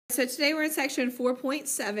So today we're in section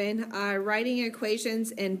 4.7, writing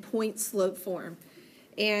equations in point slope form.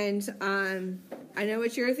 And I know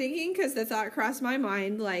what you're thinking, because the thought crossed my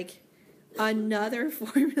mind, like, another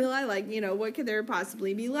formula, like, what could there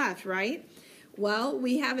possibly be left, right? Well,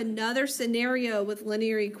 we have another scenario with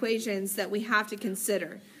linear equations that we have to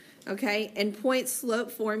consider, okay? And point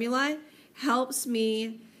slope formula helps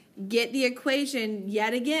me get the equation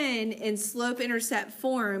yet again in slope-intercept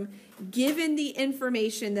form given the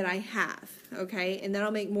information that I have, okay? And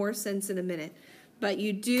that'll make more sense in a minute. But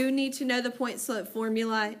you do need to know the point slope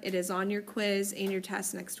formula. It is on your quiz and your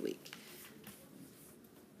test next week.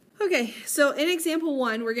 Okay, so in example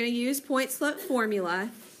 1, we're going to use point slope formula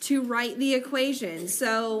to write the equation.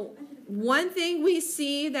 So one thing we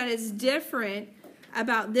see that is different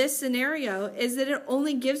about this scenario is that it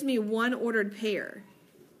only gives me one ordered pair.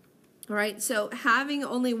 All right, so having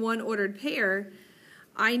only one ordered pair,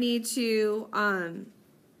 I need to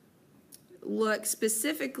look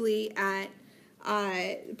specifically at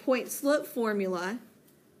point slope formula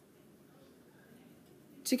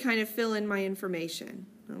to kind of fill in my information,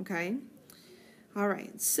 okay? All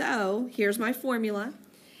right, so here's my formula.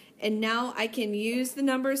 And now I can use the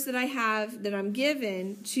numbers that I have that I'm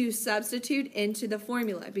given to substitute into the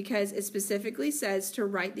formula because it specifically says to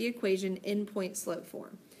write the equation in point slope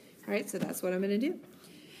form. All right, so that's what I'm going to do.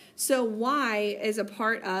 So y is a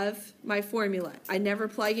part of my formula. I never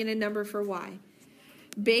plug in a number for y.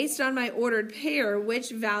 Based on my ordered pair,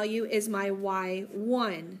 which value is my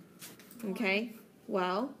y1? Okay,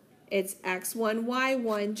 well, it's x1,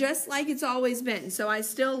 y1, just like it's always been. So I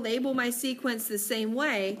still label my sequence the same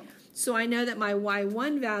way, so I know that my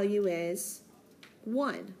y1 value is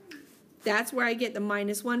 1. That's where I get the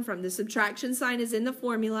minus 1 from. The subtraction sign is in the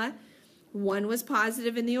formula. 1 was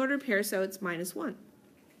positive in the ordered pair, so it's minus 1.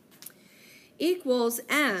 Equals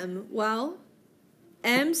m. Well,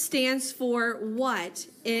 m stands for what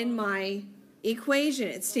in my equation?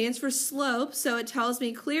 It stands for slope, so it tells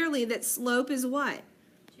me clearly that slope is what?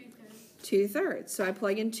 2/3. 2/3. So I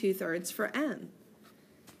plug in 2/3 for m.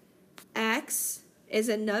 X is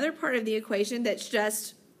another part of the equation that's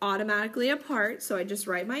just automatically a part, so I just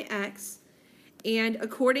write my x. And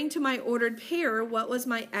according to my ordered pair, what was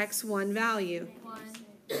my x1 value? 1.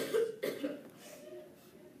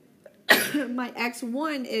 My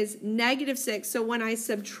x1 is -6, so when I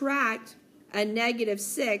subtract a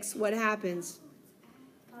 -6, what happens?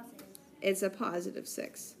 Positive. It's a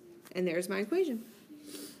 +6. And there's my equation.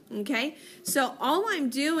 Okay? So all I'm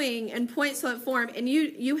doing in point slope form, and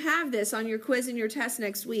you have this on your quiz and your test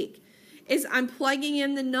next week, is I'm plugging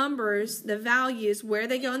in the numbers, the values, where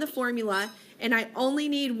they go in the formula, and I only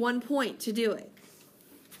need 1 point to do it.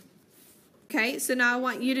 Okay, so now I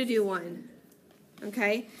want you to do one.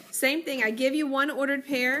 Okay, same thing. I give you one ordered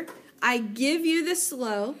pair. I give you the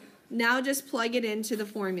slope. Now just plug it into the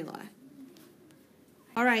formula.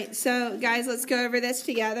 All right, so guys, let's go over this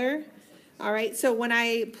together. All right, so when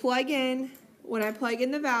I plug in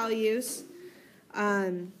the values,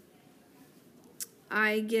 I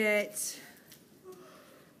get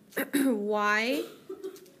y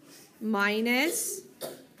minus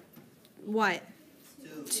what?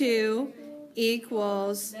 2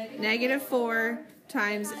 equals -4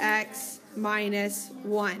 times x minus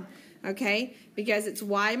 1. Okay? Because it's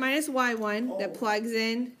y minus y1 that plugs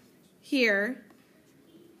in here,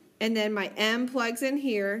 and then my m plugs in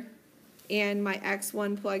here, and my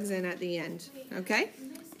x1 plugs in at the end. Okay?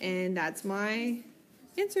 And that's my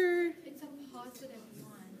answer. It's a +1.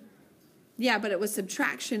 Yeah, but it was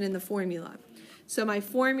subtraction in the formula. So my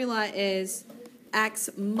formula is x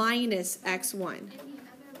minus x1. And the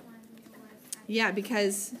other one was Yeah,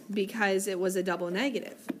 because it was a double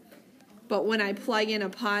negative. But when I plug in a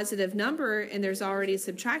positive number and there's already a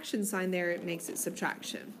subtraction sign there, it makes it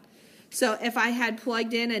subtraction. So if I had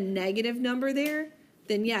plugged in a negative number there,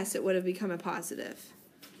 then yes, it would have become a positive.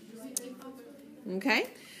 Okay?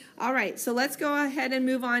 All right, so let's go ahead and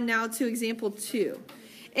move on now to example 2.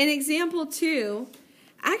 In example 2,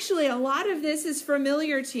 actually a lot of this is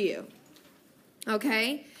familiar to you.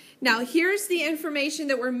 Okay? Now here's the information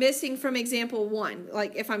that we're missing from example 1,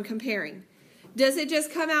 like if I'm comparing. Does it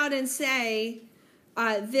just come out and say,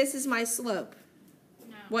 this is my slope?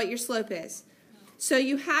 No. What your slope is? No. So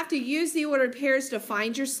you have to use the ordered pairs to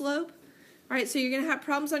find your slope. All right, so you're going to have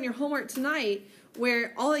problems on your homework tonight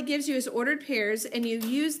where all it gives you is ordered pairs and you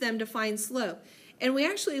use them to find slope. And we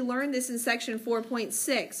actually learned this in section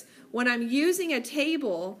 4.6. When I'm using a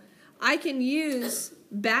table, I can use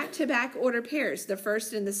back-to-back ordered pairs, the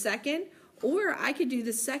first and the second, or I could do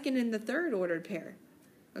the second and the third ordered pair.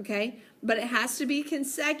 Okay? But it has to be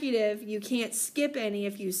consecutive. You can't skip any.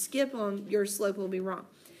 If you skip them, your slope will be wrong.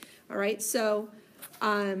 All right, so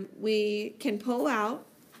we can pull out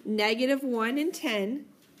 -1 and 10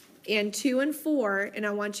 and 2 and 4, and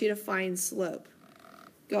I want you to find slope.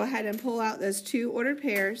 Go ahead and pull out those two ordered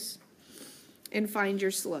pairs and find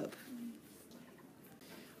your slope.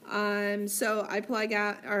 So I pull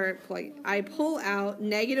out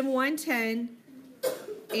 -1, 10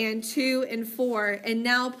 and 2 and 4, and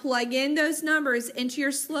now plug in those numbers into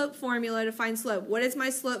your slope formula to find slope. What is my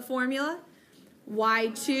slope formula?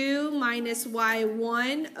 y2 minus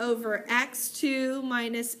y1 over x2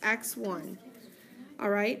 minus x1. All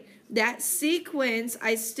right, that sequence,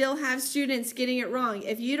 I still have students getting it wrong.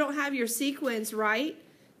 If you don't have your sequence right,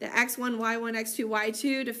 the x1, y1, x2,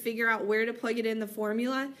 y2, to figure out where to plug it in the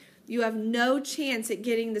formula, you have no chance at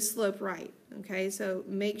getting the slope right. Okay, so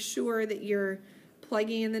make sure that you're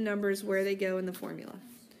plugging in the numbers where they go in the formula.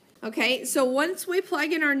 Okay, so once we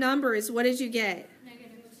plug in our numbers, what did you get? -3.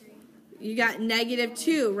 You got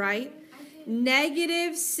 -2, right?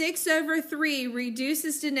 -6/3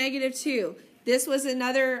 reduces to -2. This was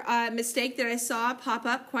another mistake that I saw pop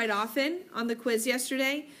up quite often on the quiz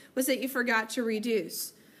yesterday, was that you forgot to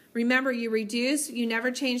reduce. Remember, you reduce, you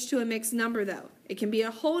never change to a mixed number though. It can be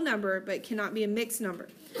a whole number, but it cannot be a mixed number.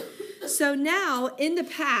 So now, in the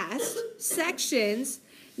past sections,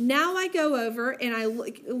 now I go over and I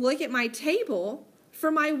look at my table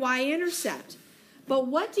for my y-intercept. But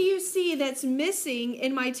what do you see that's missing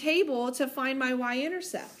in my table to find my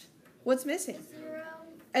y-intercept? What's missing? 0.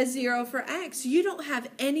 A 0 for x. You don't have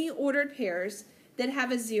any ordered pairs that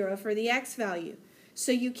have a 0 for the x value.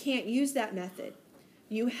 So you can't use that method.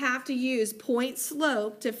 You have to use point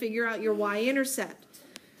slope to figure out your y-intercept.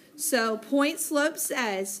 So point slope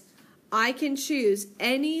says I can choose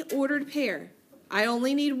any ordered pair. I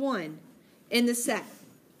only need one in the set.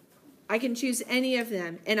 I can choose any of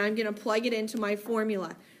them, and I'm going to plug it into my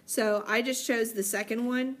formula. So I just chose the second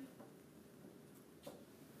one.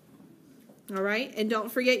 All right, and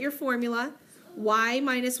don't forget your formula. Y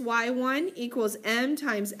minus y1 equals m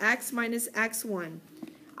times x minus x1.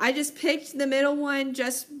 I just picked the middle one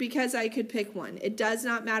just because I could pick one. It does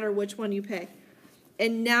not matter which one you pick.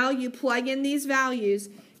 And now you plug in these values.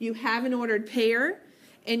 You have an ordered pair,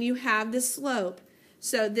 and you have the slope.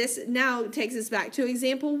 So this now takes us back to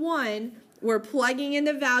example 1. We're plugging in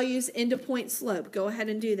the values into point slope. Go ahead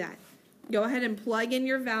and do that. Go ahead and plug in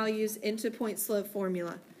your values into point slope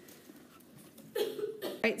formula. All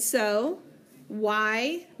right, so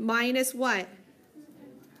y minus what?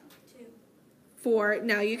 2. 4.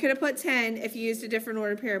 Now you could have put 10 if you used a different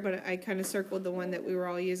ordered pair, but I kind of circled the one that we were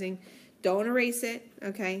all using. Don't erase it,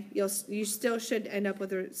 okay? You still should end up with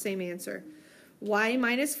the same answer. Y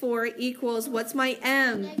minus 4 equals, what's my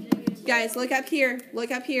m? Guys, look up here. Look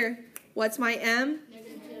up here. What's my m?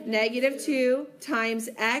 -2 times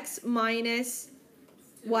x minus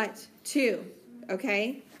what? 2.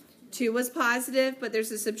 Okay? 2 was positive, but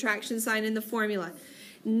there's a subtraction sign in the formula.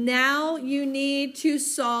 Now you need to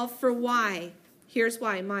solve for y. Here's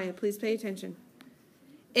why. Maya, please pay attention.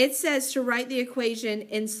 It says to write the equation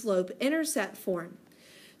in slope-intercept form.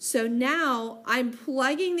 So now I'm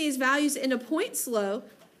plugging these values into point slope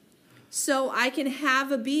so I can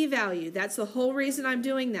have a b value. That's the whole reason I'm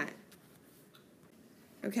doing that.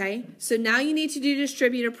 Okay, so now you need to do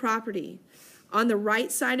distributive property. On the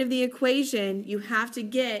right side of the equation, you have to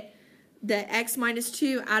get the x minus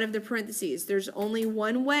 2 out of the parentheses. There's only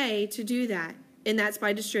one way to do that, and that's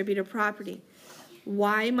by distributive property.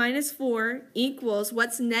 Y minus 4 equals,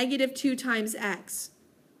 what's -2 times x?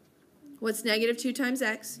 What's -2 times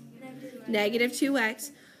x?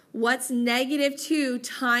 -2x. What's -2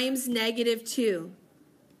 times -2?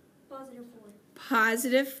 +4.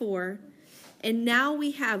 +4. And now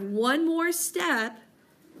we have one more step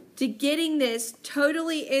to getting this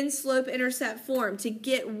totally in slope-intercept form. To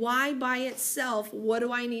get y by itself, what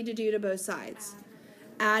do I need to do to both sides?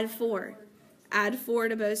 Add 4. Add 4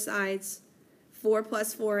 to both sides. 4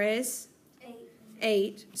 plus 4 is? 8.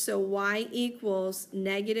 8. So y equals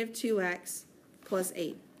 -2x plus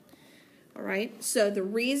 8. All right, so the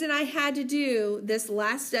reason I had to do this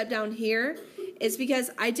last step down here is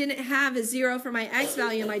because I didn't have a 0 for my x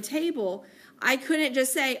value in my table. I couldn't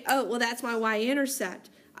just say, oh, well, that's my y-intercept.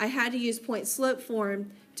 I had to use point slope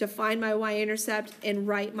form to find my y-intercept and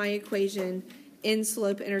write my equation in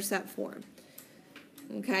slope-intercept form.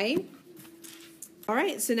 Okay? All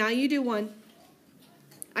right, so now you do one.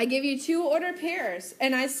 I give you 2 ordered pairs,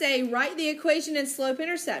 and I say, write the equation in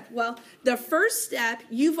slope-intercept. Well, the first step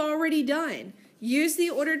you've already done. Use the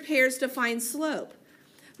ordered pairs to find slope.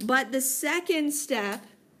 But the second step,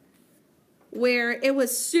 where it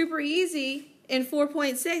was super easy in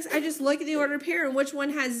 4.6, I just look at the ordered pair and which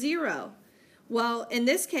one has 0. Well, in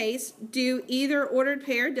this case, does either ordered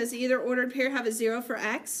pair have a 0 for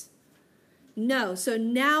x? No. So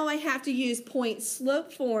now I have to use point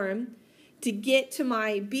slope form to get to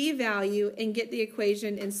my b value and get the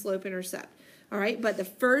equation in slope intercept. All right, but the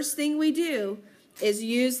first thing we do is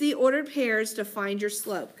use the ordered pairs to find your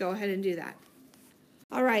slope. Go ahead and do that.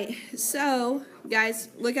 All right, so guys,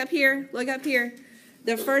 look up here, look up here.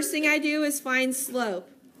 The first thing I do is find slope.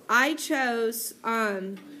 I chose,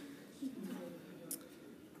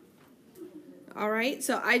 all right,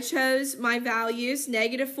 so I chose my values,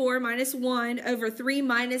 -4 minus 1 over 3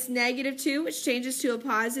 minus -2, which changes to a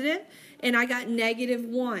positive, and I got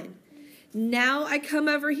 -1. Now I come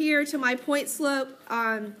over here to my point slope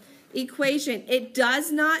equation. It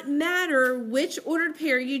does not matter which ordered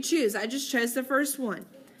pair you choose. I just chose the first one.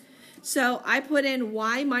 So I put in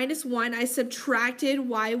y minus 1. I subtracted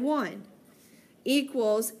y1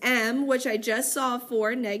 equals m, which I just solved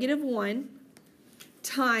for, -1,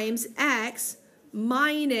 times x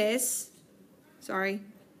minus,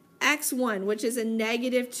 x1, which is a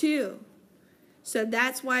 -2. So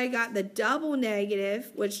that's why I got the double negative,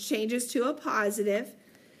 which changes to a positive.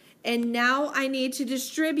 And now I need to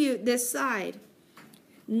distribute this side.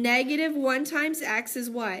 -1 times x is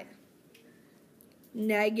what?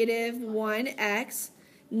 -1x.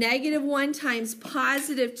 -1 times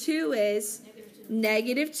 +2 is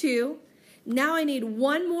 -2. Now I need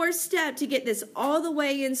one more step to get this all the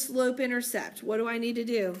way in slope intercept. What do I need to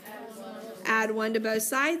do? Add 1 to both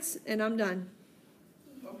sides, and I'm done.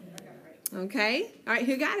 Okay? All right,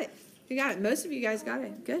 who got it? Who got it? Most of you guys got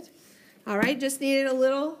it. Good. All right, just needed a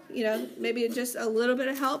little, maybe just a little bit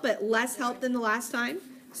of help, but less help than the last time.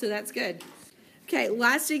 So that's good. Okay,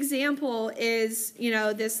 last example is,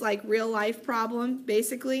 this like real life problem,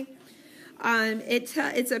 basically. It's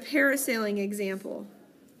a parasailing example.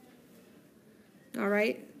 All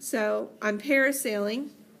right, so I'm parasailing.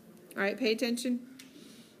 All right, pay attention.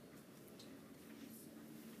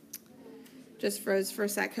 Just froze for a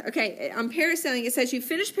sec. Okay, I'm parasailing. It says you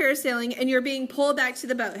finished parasailing and you're being pulled back to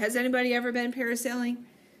the boat. Has anybody ever been parasailing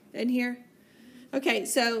in here? Okay,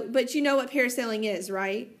 so, but you know what parasailing is,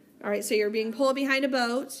 right? All right, so you're being pulled behind a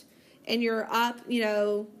boat and you're up,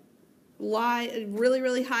 really,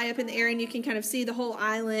 really high up in the air and you can kind of see the whole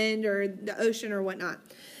island or the ocean or whatnot.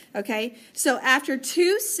 Okay, so after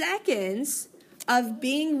 2 seconds of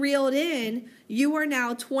being reeled in, you are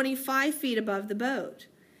now 25 feet above the boat.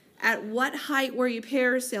 At what height were you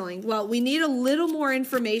parasailing? Well, we need a little more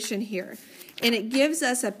information here. And it gives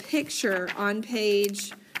us a picture on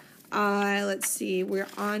page, let's see, we're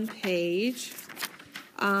on page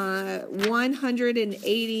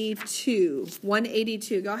 182.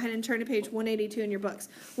 182. Go ahead and turn to page 182 in your books.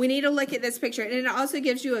 We need to look at this picture. And it also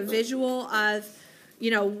gives you a visual of,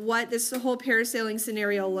 what this whole parasailing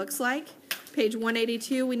scenario looks like. Page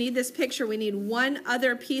 182, we need this picture. We need one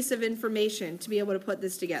other piece of information to be able to put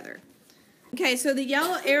this together. Okay, so the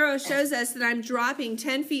yellow arrow shows us that I'm dropping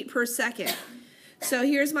 10 feet per second. So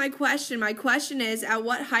here's my question. My question is, at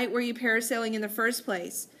what height were you parasailing in the first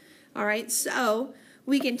place? All right, so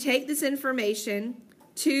we can take this information.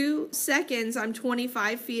 2 seconds, I'm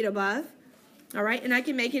 25 feet above. All right, and I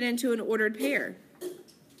can make it into an ordered pair.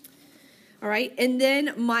 All right, and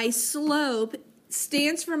then my slope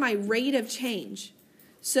stands for my rate of change.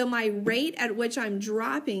 So my rate at which I'm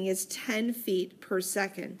dropping is 10 feet per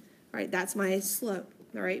second. All right, that's my slope.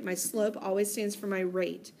 All right, my slope always stands for my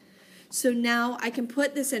rate. So now I can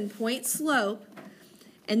put this in point slope,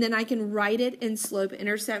 and then I can write it in slope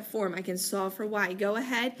intercept form. I can solve for y. Go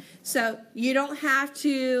ahead. So you don't have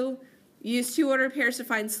to use 2 ordered pairs to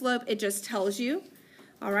find slope. It just tells you.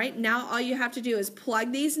 All right, now all you have to do is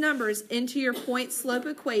plug these numbers into your point slope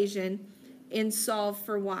equation and solve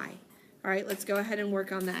for y. All right, let's go ahead and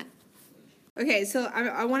work on that. Okay, so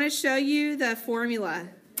I want to show you the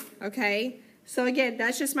formula. Okay, so again,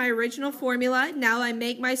 that's just my original formula. Now I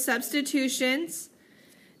make my substitutions.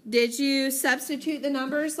 Did you substitute the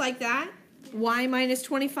numbers like that? Y minus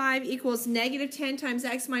 25 equals -10 times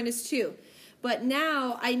x minus 2. But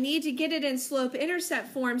now I need to get it in slope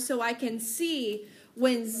intercept form so I can see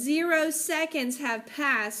when 0 seconds have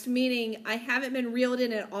passed, meaning I haven't been reeled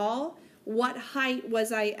in at all, what height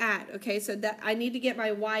was I at? Okay, so that I need to get my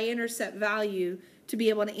y-intercept value to be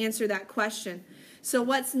able to answer that question. So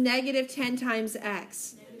what's -10 times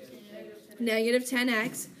x?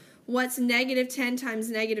 -10x. What's -10 times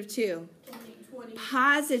 -2? 20.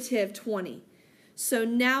 Positive 20. So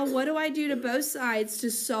now what do I do to both sides to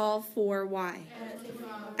solve for y?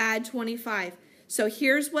 Add 25. So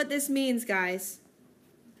here's what this means, guys.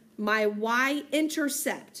 My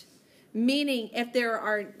y-intercept, Meaning if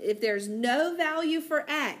there's no value for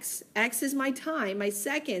x is my time, my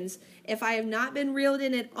seconds, if I have not been reeled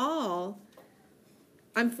in at all,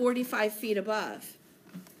 I'm 45 feet above.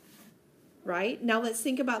 Right? Now let's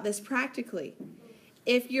think about this practically.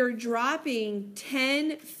 If you're dropping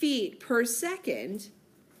 10 feet per second,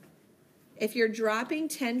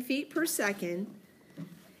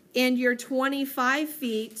 and you're 25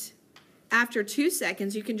 feet after 2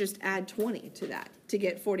 seconds, you can just add 20 to that to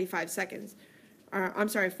get 45 seconds. I'm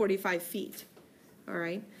sorry, 45 feet. All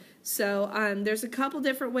right. So there's a couple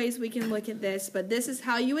different ways we can look at this, but this is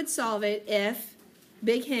how you would solve it if,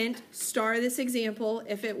 big hint, star this example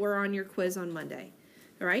if it were on your quiz on Monday.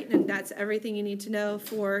 All right, and that's everything you need to know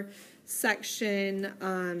for section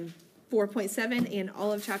 4.7 and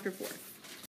all of chapter 4.